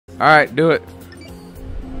Alright, do it.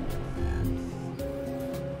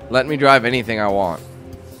 Let me drive anything I want.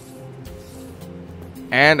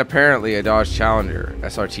 And apparently a Dodge Challenger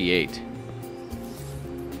SRT8.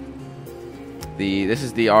 This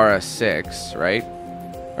is the RS6, right?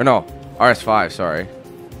 Or no, RS5, sorry.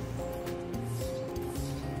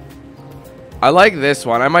 I like this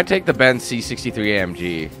one. I might take the Benz C63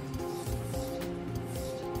 AMG.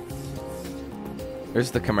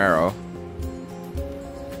 There's the Camaro.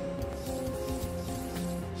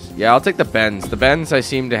 Yeah, I'll take the Benz. The Benz I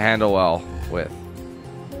seem to handle well with.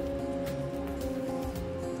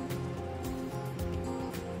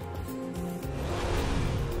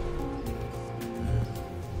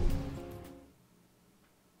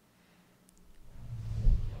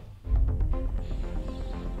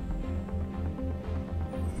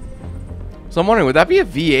 So I'm wondering, would that be a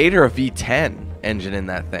V8 or a V10 engine in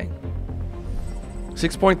that thing?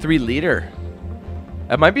 6.3 liter.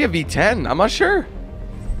 That might be a V10. I'm not sure.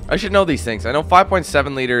 I should know these things. I know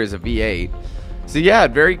 5.7 liter is a V8. So yeah,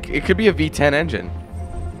 it could be a V10 engine.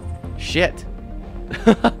 Shit.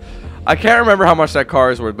 I can't remember how much that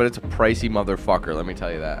car is worth, but it's a pricey motherfucker, let me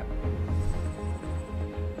tell you that.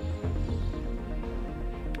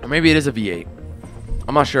 Or maybe it is a V8.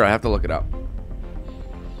 I'm not sure. I have to look it up.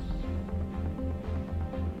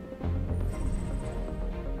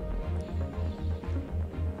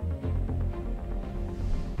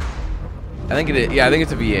 I think it is. Yeah, I think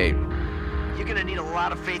it's a V8. You're gonna need a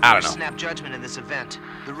lot of faith in your snap judgment in this event.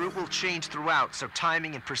 The route will change throughout, so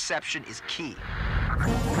timing and perception is key.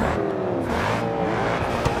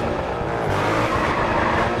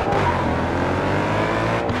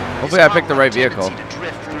 Hopefully I picked the right vehicle. To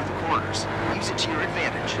drift through the corners. Use it to your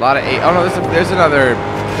advantage. A lot of 8. Oh no, there's another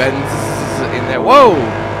Benz in there. Whoa!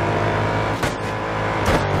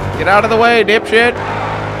 Get out of the way, dipshit!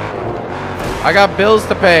 I got bills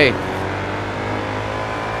to pay.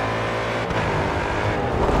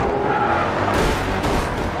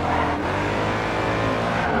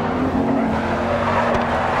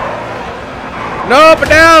 No,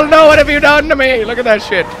 Padel! No, what have you done to me? Look at that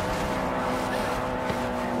shit.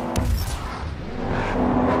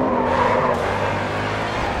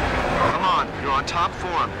 Come on, you're on top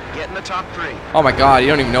form. Get in the top 3. Oh my god, you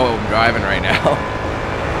don't even know what I'm driving right now.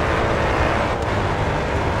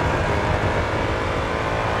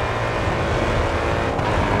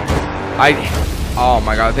 Oh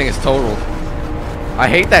my god, I think it's totaled. I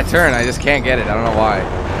hate that turn. I just can't get it. I don't know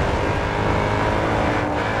why.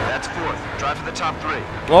 Drive for the top 3.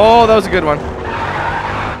 Oh, that was a good one.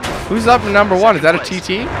 Who's up in number 1? Is that a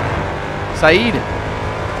TT? Saeed.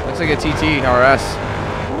 Looks like a TT RS.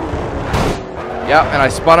 Yep, and I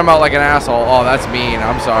spun him out like an asshole. Oh, that's mean.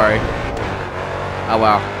 I'm sorry. Oh,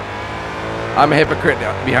 wow. I'm a hypocrite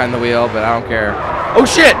behind the wheel, but I don't care. Oh,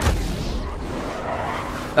 shit!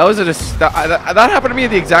 That was that happened to me at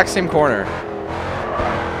the exact same corner.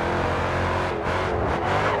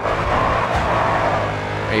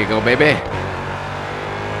 There you go, baby.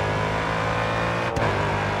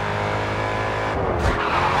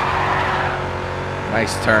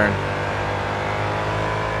 Nice turn.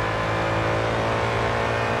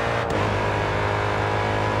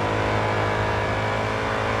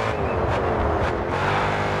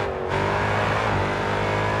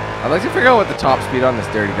 I'd like to figure out what the top speed on this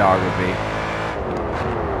dirty dog would be.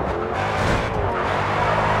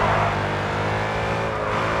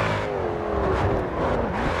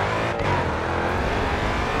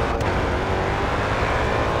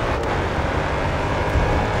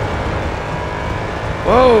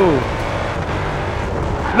 Whoa!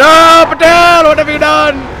 No, Patel! What have you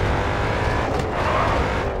done?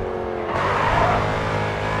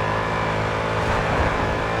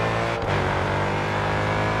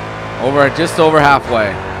 Just over halfway.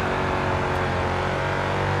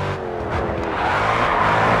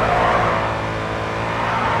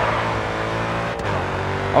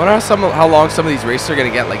 I wonder how long some of these races are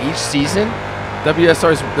gonna get. Like each season,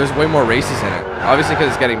 WSR's there's way more races in it. Obviously, because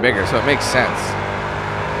it's getting bigger, so it makes sense.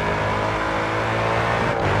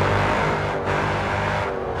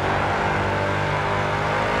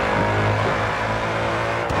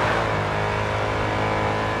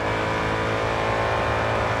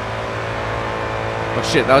 Oh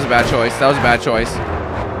shit, that was a bad choice. That was a bad choice.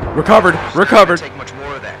 Recovered. Recovered. Take much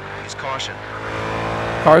more of that. Use caution.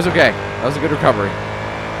 Car's okay. That was a good recovery.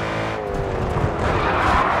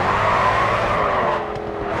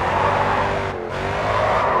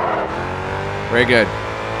 Very good.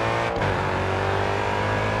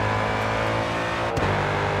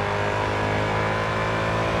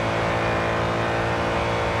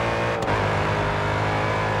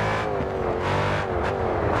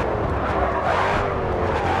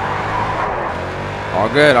 All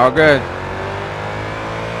good, all good.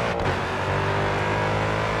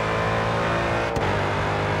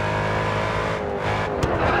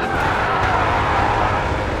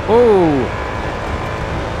 Oh.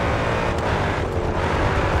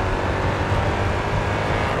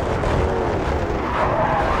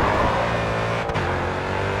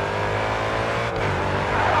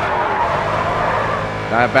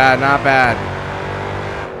 Not bad, not bad.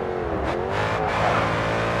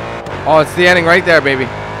 Oh, it's the ending right there, baby.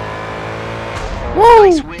 Woo!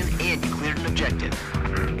 Nice win, and you cleared an objective.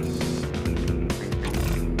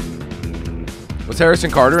 Was Harrison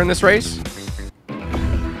Carter in this race?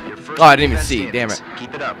 Oh, I didn't even see. Damn it.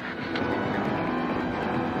 Keep it up.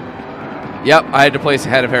 Yep, I had to place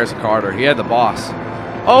ahead of Harrison Carter. He had the boss.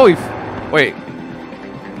 Oh, wait.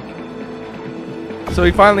 So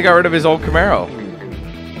he finally got rid of his old Camaro.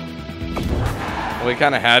 Well, he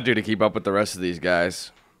kind of had to keep up with the rest of these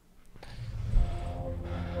guys.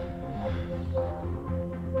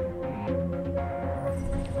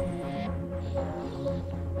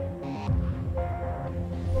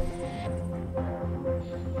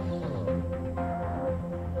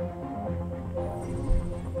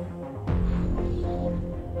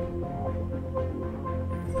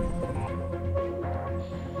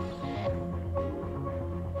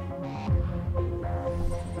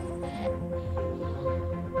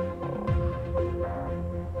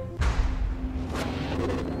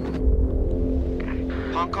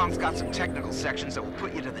 Hong Kong's got some technical sections that will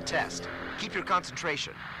put you to the test. Keep your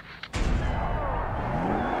concentration.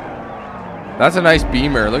 That's a nice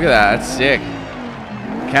Beamer. Look at that. That's sick.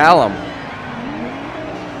 Callum.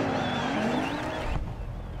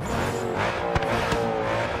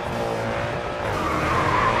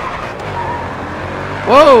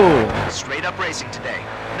 Whoa! Straight up racing today.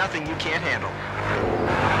 Nothing you can't handle.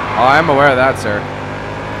 Oh, I'm aware of that, sir.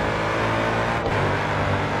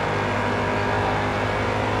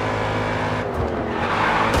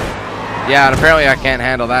 Yeah, and apparently I can't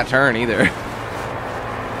handle that turn either.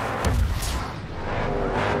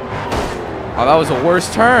 Oh, that was a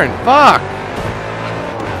worse turn. Fuck!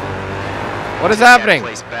 What is happening?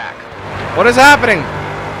 What is happening?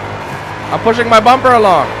 I'm pushing my bumper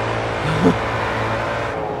along.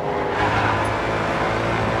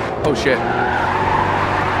 Oh, shit.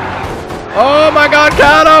 Oh, my God,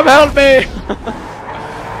 Callum, help me!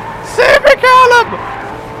 Save me, Callum!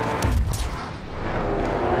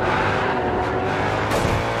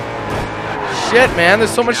 Shit, man, there's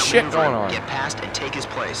so much shit going on. Get past and take his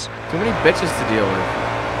place. Too many bitches to deal with.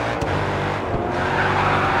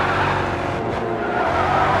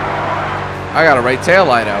 I got a right tail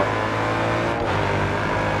light out.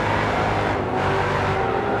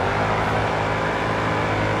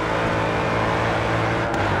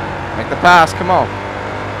 Make the pass, come on.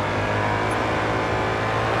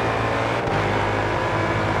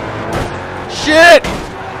 Shit!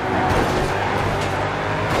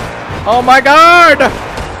 Oh my God!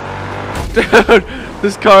 Dude,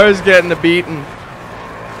 this car is getting a beating.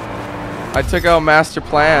 I took out master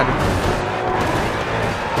plan.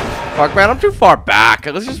 Fuck, man, I'm too far back.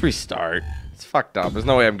 Let's just restart. It's fucked up. There's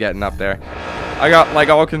no way I'm getting up there. I got like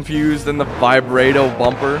all confused in the vibrato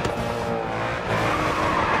bumper.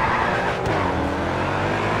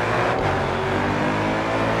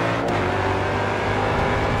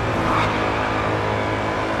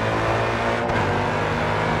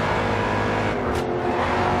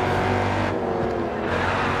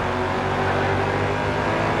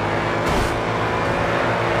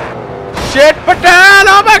 Shit, Patel!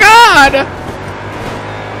 Oh my God!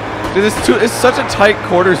 Dude, it's such a tight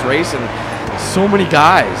quarters race and so many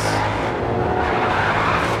guys.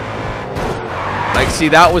 Like, see,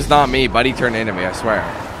 that was not me. Buddy turned into me, I swear.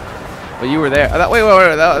 But you were there. Wait,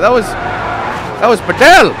 that was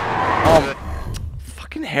Patel.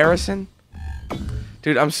 Fucking Harrison.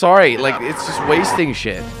 Dude, I'm sorry. Like, it's just wasting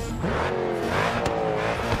shit.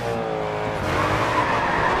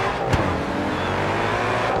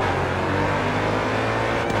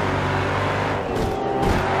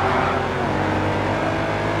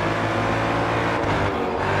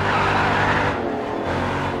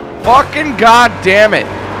 Fucking goddamn it.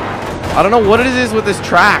 I don't know what it is with this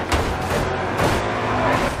track.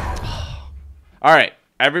 Alright,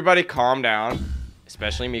 everybody calm down.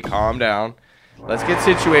 Especially me, calm down. Let's get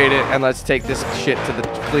situated and let's take this shit to the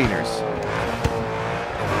cleaners.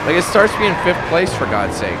 Like, it starts being 5th place, for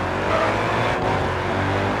God's sake.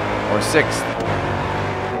 Or 6th.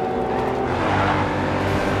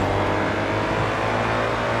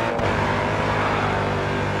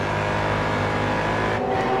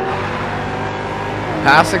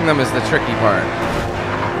 Passing them is the tricky part.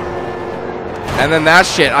 And then that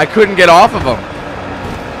shit, I couldn't get off of him.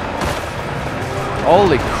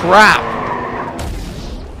 Holy crap.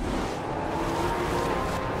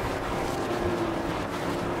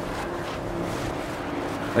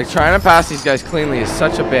 Like, trying to pass these guys cleanly is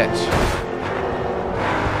such a bitch.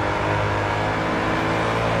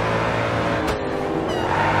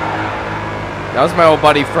 That was my old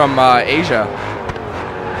buddy from Asia.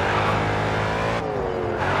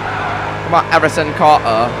 Come on, Everson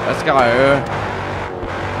Carter. Let's go.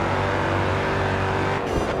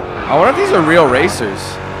 I wonder if these are real racers.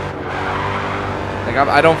 Like,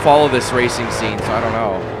 I don't follow this racing scene, so I don't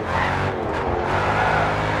know.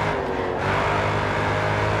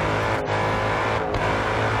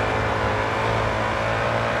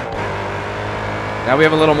 Now we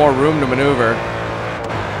have a little more room to maneuver.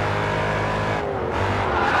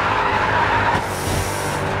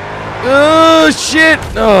 Oh, shit!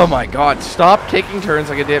 Oh my god, stop taking turns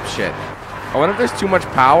like a dipshit. I wonder if there's too much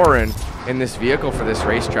power in this vehicle for this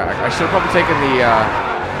racetrack. I should have probably taken the,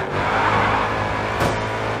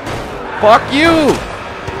 Fuck you!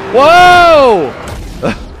 Whoa!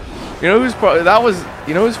 You know whose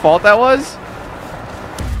you know whose fault that was?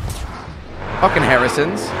 Fucking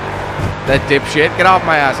Harrison's. That dipshit. Get off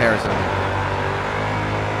my ass, Harrison.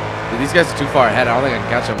 Dude, these guys are too far ahead. I don't think I can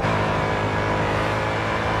catch them.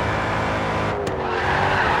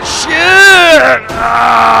 Shit!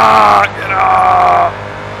 Ah, get off!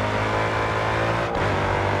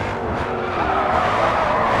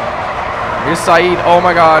 Here's Saeed. Oh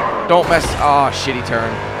my god. Don't mess. Oh, shitty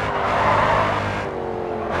turn.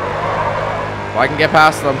 Well, I can get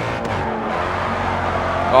past them.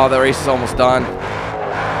 Oh, the race is almost done.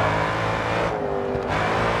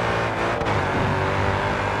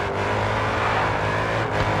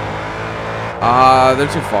 They're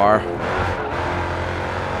too far.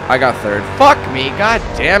 I got third. Fuck me. God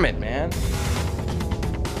damn it, man.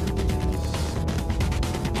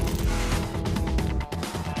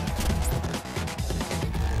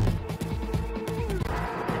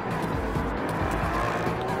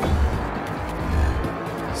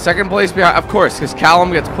 Second place behind, of course, because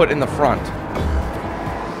Callum gets put in the front.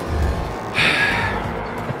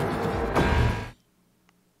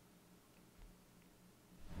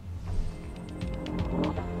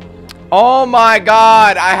 Oh my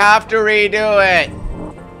god, I have to redo it.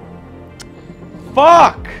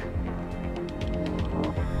 Fuck.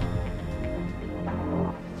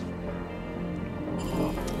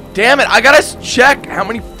 Damn it, I gotta check how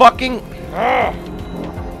many fucking... I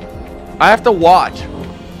have to watch.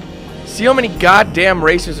 See how many goddamn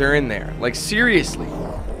races are in there. Like, seriously.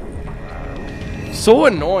 So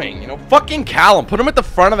annoying, you know? Fucking Callum, put him at the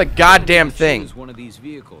front of the goddamn thing.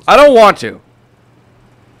 I don't want to.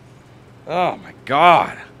 Oh my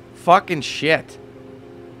god. Fucking shit.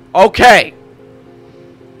 Okay.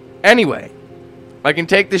 Anyway. I can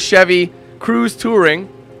take the Chevy Cruise Touring.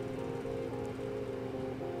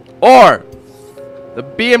 Or the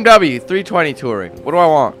BMW 320 Touring. What do I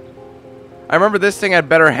want? I remember this thing had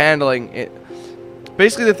better handling.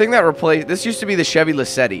 Basically the thing that replaced... This used to be the Chevy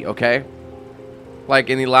Lacetti, okay? Like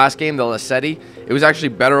in the last game, the Lacetti. It was actually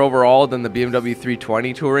better overall than the BMW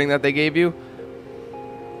 320 Touring that they gave you.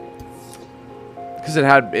 Because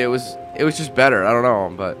it was just better. I don't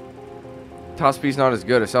know, but top speed's not as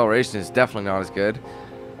good. Acceleration is definitely not as good.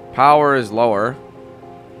 Power is lower.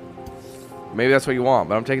 Maybe that's what you want,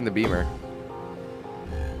 but I'm taking the Beamer.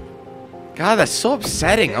 God, that's so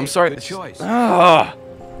upsetting. I'm sorry. Good choice. Ah.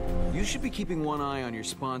 You should be keeping one eye on your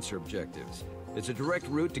sponsor objectives. It's a direct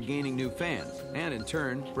route to gaining new fans, and in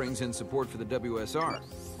turn brings in support for the WSR.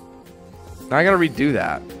 Now I gotta redo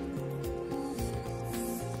that.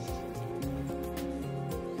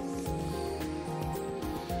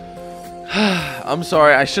 I'm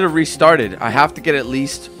sorry, I should have restarted. I have to get at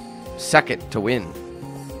least second to win.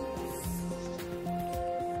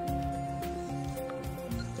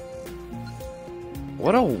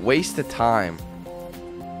 What a waste of time.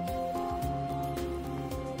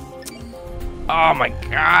 Oh my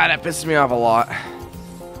god, that pisses me off a lot.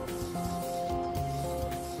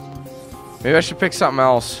 Maybe I should pick something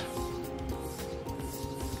else.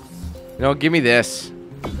 You know, give me this.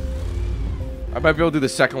 I might be able to do the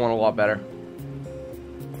second one a lot better.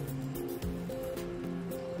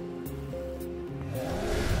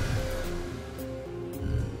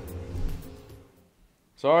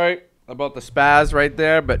 Sorry about the spaz right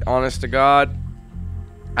there, but honest to God,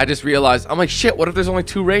 I just realized, I'm like, shit, what if there's only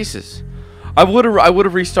 2 races? I would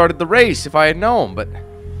have restarted the race if I had known, but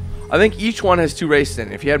I think each one has 2 races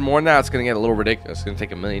in it. If you had more than that, it's going to get a little ridiculous. It's going to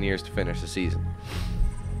take a million years to finish the season.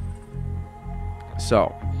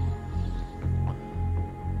 So,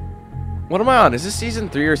 What am I on? Is this season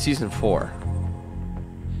 3 or season 4?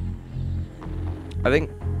 I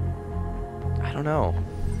don't know.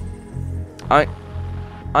 I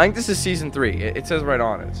think this is season 3. It says right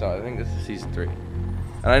on it, so I think this is season 3.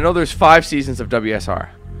 And I know there's 5 seasons of WSR.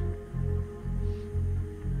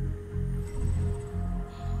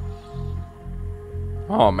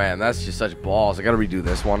 Oh man, that's just such balls. I gotta redo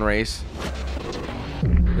this one race.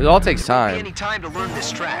 It all takes time. Any time to learn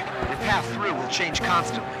this track. The path through will change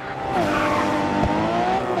constantly.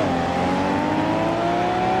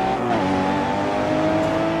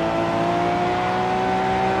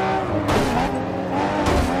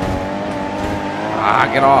 Ah,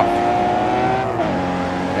 get off.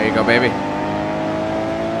 There you go, baby.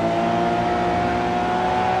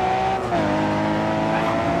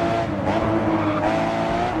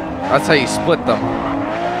 That's how you split them.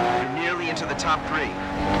 You're nearly into the top 3.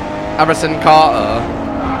 Emerson Carter.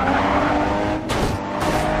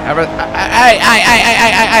 Hey.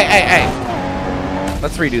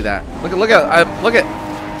 Let's redo that. Look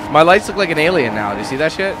at. My lights look like an alien now. Do you see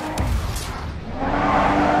that shit?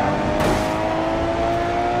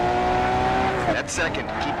 Second,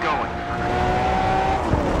 keep going.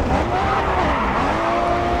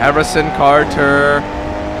 Harrison Carter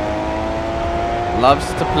loves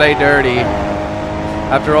to play dirty.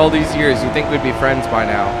 After all these years, you'd think we'd be friends by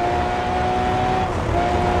now.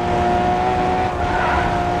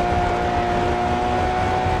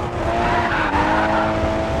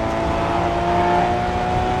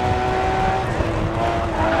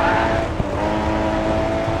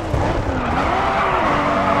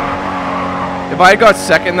 If I had got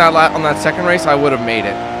second on that second race, I would have made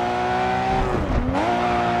it.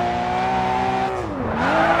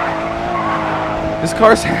 This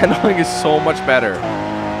car's handling is so much better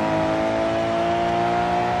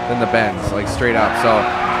than the Benz, like straight up. So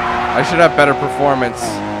I should have better performance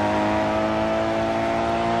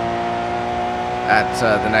at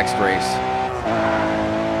the next race.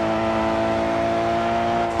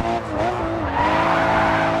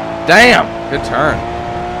 Damn, good turn.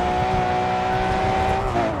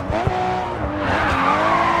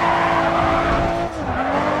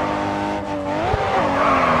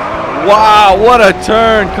 Wow, what a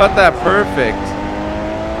turn. Cut that perfect.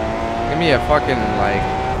 Give me a fucking, like,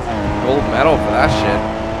 gold medal for that shit.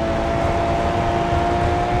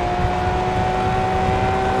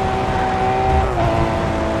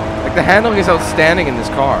 Like, the handling is outstanding in this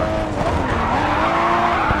car.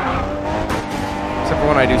 Except for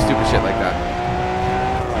when I do stupid shit like that.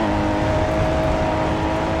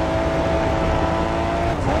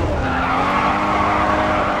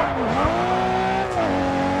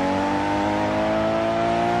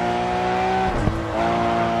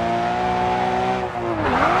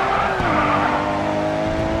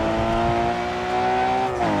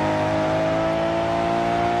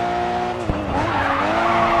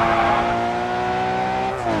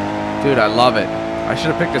 Dude, I love it. I should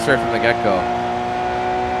have picked this right from the get-go.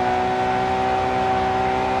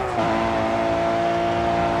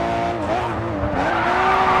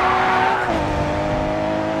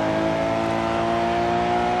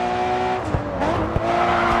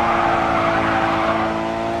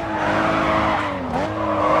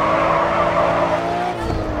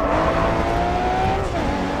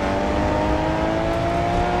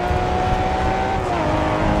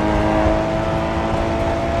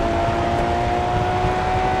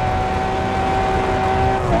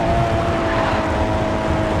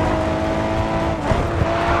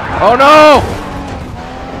 Oh no!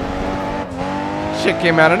 Shit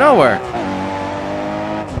came out of nowhere.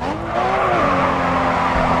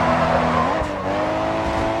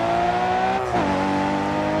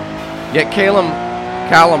 Yet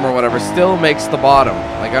Callum or whatever still makes the bottom,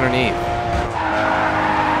 like underneath.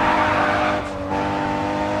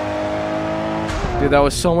 Dude, that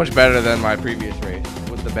was so much better than my previous race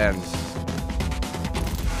with the Benz.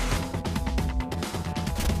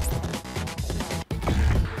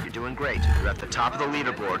 Great. You're at the top of the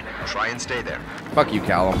leaderboard. Try and stay there. Fuck you,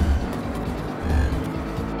 Callum.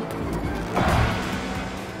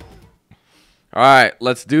 Alright,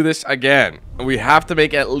 let's do this again. We have to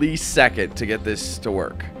make at least second to get this to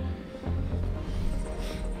work.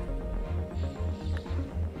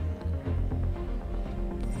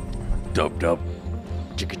 Dub dub.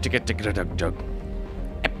 Chicka chicka chicka dug dug.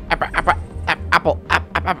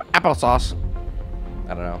 Apple sauce.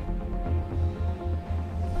 I don't know.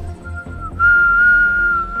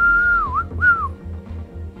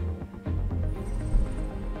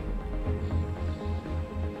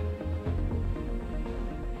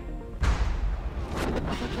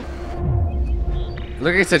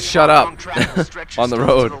 Look, I said shut up on the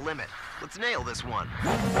road. Let's nail this one.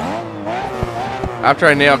 After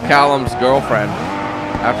I nail Callum's girlfriend,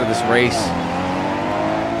 after this race,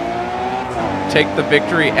 take the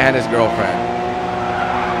victory and his girlfriend,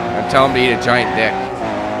 and tell him to eat a giant dick.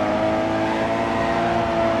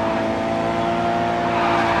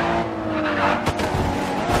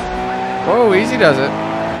 Whoa, easy does it.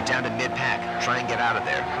 Down to mid-pack. Try and get out of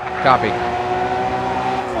there. Copy.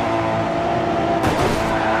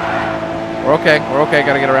 We're okay. We're okay.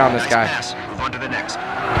 Gotta get around this guy. Pass. Move on to the next.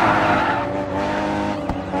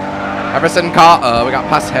 Everson Carter. We got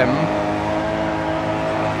past him.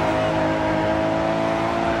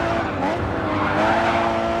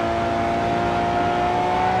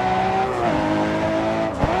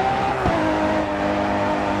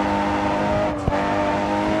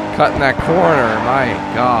 Cutting that corner. My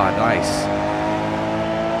God. Nice.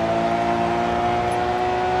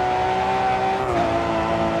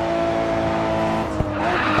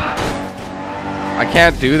 I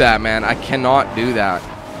can't do that, man. I cannot do that.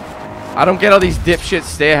 I don't get how these dipshits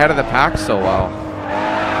stay ahead of the pack so well.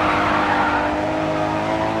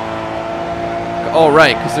 Oh,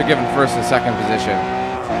 right, because they're given first and second position.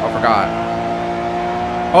 I forgot.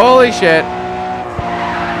 Holy shit.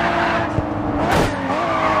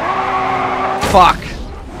 Fuck.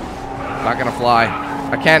 Not gonna fly.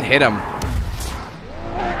 I can't hit him.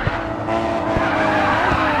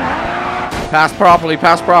 Pass properly,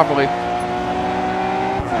 pass properly.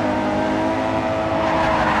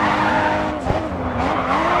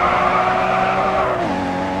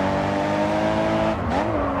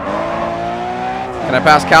 Can I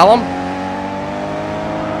pass Callum?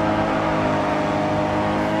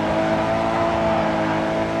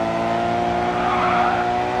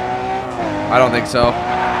 I don't think so.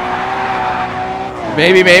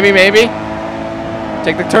 Maybe, maybe, maybe.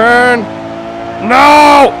 Take the turn.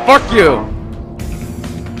 No! Fuck you.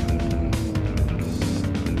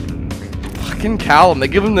 Fucking Callum. They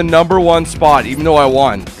give him the #1 spot, even though I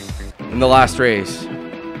won in the last race.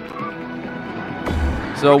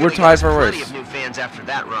 So we're tied for worst. After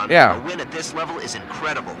that run, yeah. A win at this level is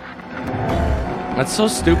incredible. That's so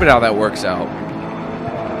stupid how that works out.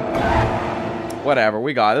 Whatever,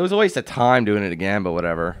 we got it. It was a waste of time doing it again, but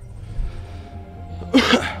whatever.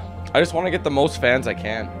 I just want to get the most fans I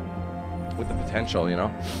can with the potential, you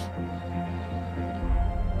know.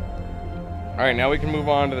 All right, now we can move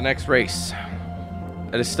on to the next race.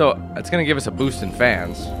 It's going to give us a boost in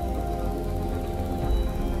fans.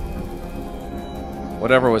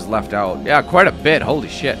 Whatever was left out. Yeah, quite a bit. Holy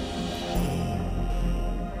shit.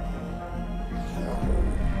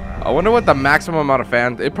 I wonder what the maximum amount of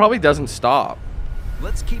fans... It probably doesn't stop.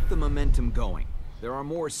 Let's keep the momentum going. There are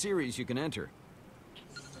more series you can enter.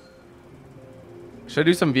 Should I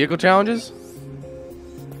do some vehicle challenges?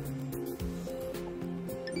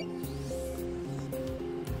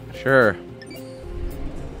 Sure.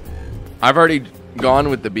 I've already gone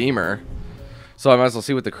with the Beamer. So I might as well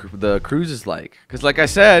see what the Cruise is like. Because like I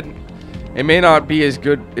said, it may not be as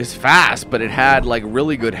good as fast, but it had like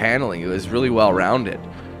really good handling. It was really well rounded.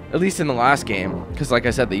 At least in the last game. Because like I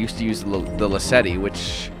said, they used to use the Lacetti,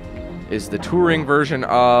 which is the touring version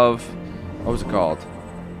of... What was it called?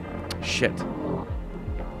 Shit.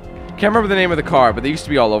 Can't remember the name of the car, but they used to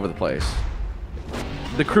be all over the place.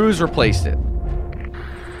 The Cruise replaced it.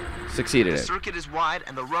 Succeeded The it. circuit is wide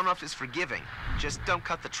and the runoff is forgiving. Just don't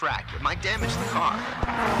cut the track. It might damage the car.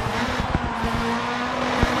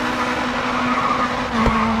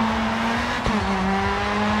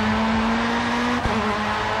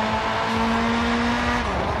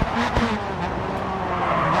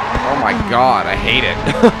 Oh my God, I hate it.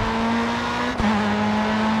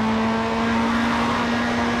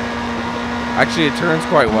 Actually, it turns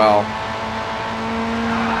quite well.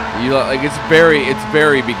 You like it's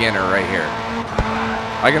very beginner right here.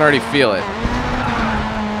 I can already feel it.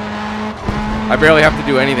 I barely have to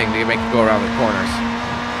do anything to make it go around the corners.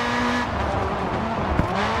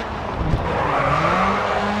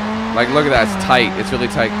 Like, look at that, it's tight. It's really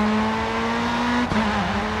tight.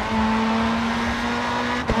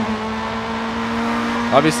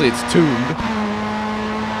 Obviously, it's tuned.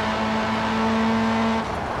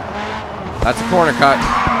 That's a corner cut.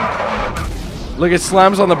 Look, it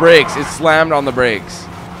slams on the brakes. It slammed on the brakes.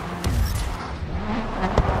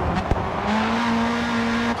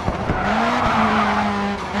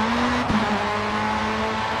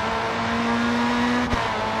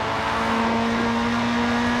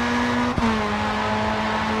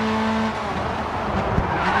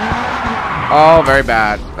 Oh, very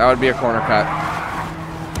bad. That would be a corner cut.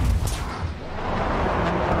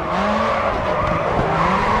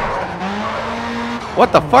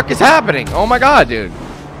 What the fuck is happening? Oh my God, dude.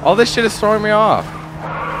 All this shit is throwing me off.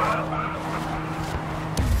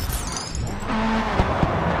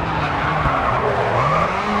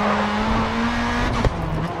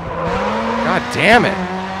 God damn it.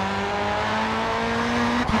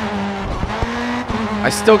 I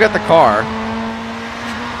still get the car.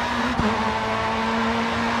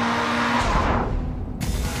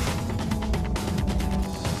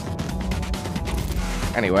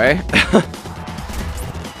 Anyway.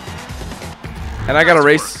 And I gotta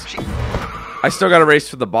race. I still gotta race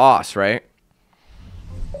for the boss, right?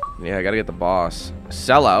 Yeah, I gotta get the boss.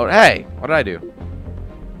 Sellout. Hey, what did I do?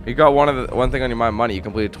 You got one thing on your mind, money. You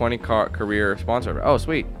completed 20 career sponsor. Oh,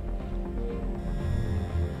 sweet.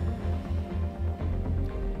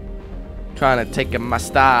 Trying to take in my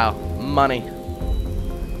style. Money.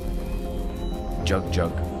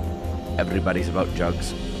 Jug. Everybody's about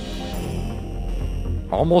jugs.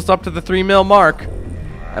 Almost up to the 3 mil mark.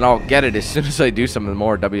 And I'll get it as soon as I do some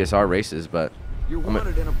more WSR races, but... You're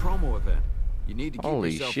wanted in a promo event. You need to keep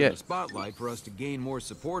Holy yourself shit. in the spotlight for us to gain more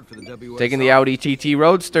support for the WSR. Taking the Audi TT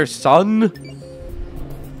Roadster, son.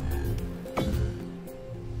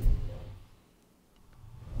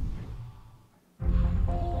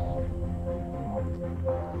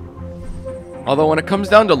 Although when it comes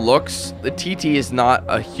down to looks, the TT is not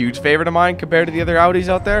a huge favorite of mine compared to the other Audis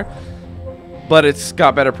out there. But it's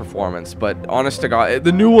got better performance. But honest to God,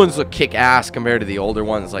 the new ones look kick-ass compared to the older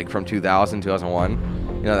ones, like from 2000, 2001.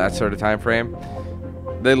 You know, that sort of time frame.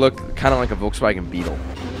 They look kind of like a Volkswagen Beetle.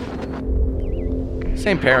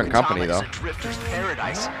 Same parent company, though. It's a drifter's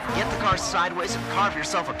paradise. Get the car sideways and carve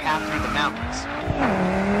yourself a path through the mountains.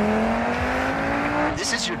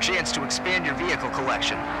 This is your chance to expand your vehicle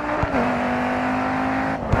collection.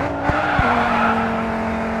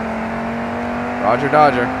 Roger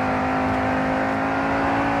Dodger.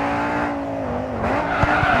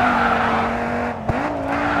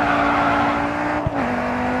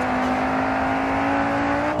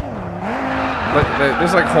 Look,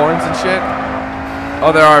 there's like horns and shit.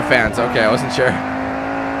 Oh, there are fans. Okay, I wasn't sure.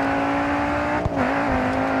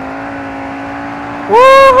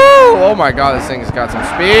 Woohoo! Oh my god, this thing's got some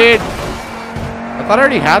speed. I thought I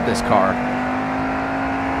already had this car.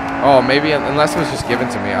 Oh, maybe, unless it was just given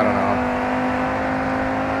to me. I don't know.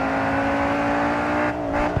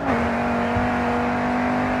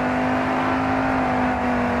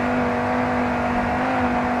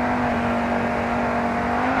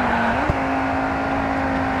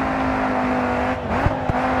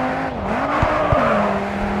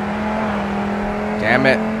 Damn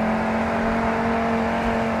it.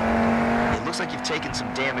 It looks like you've taken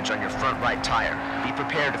some damage on your front right tire. Be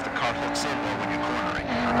prepared if the car hooks in or when you're cornering.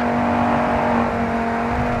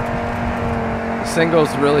 This thing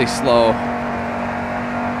goes really slow.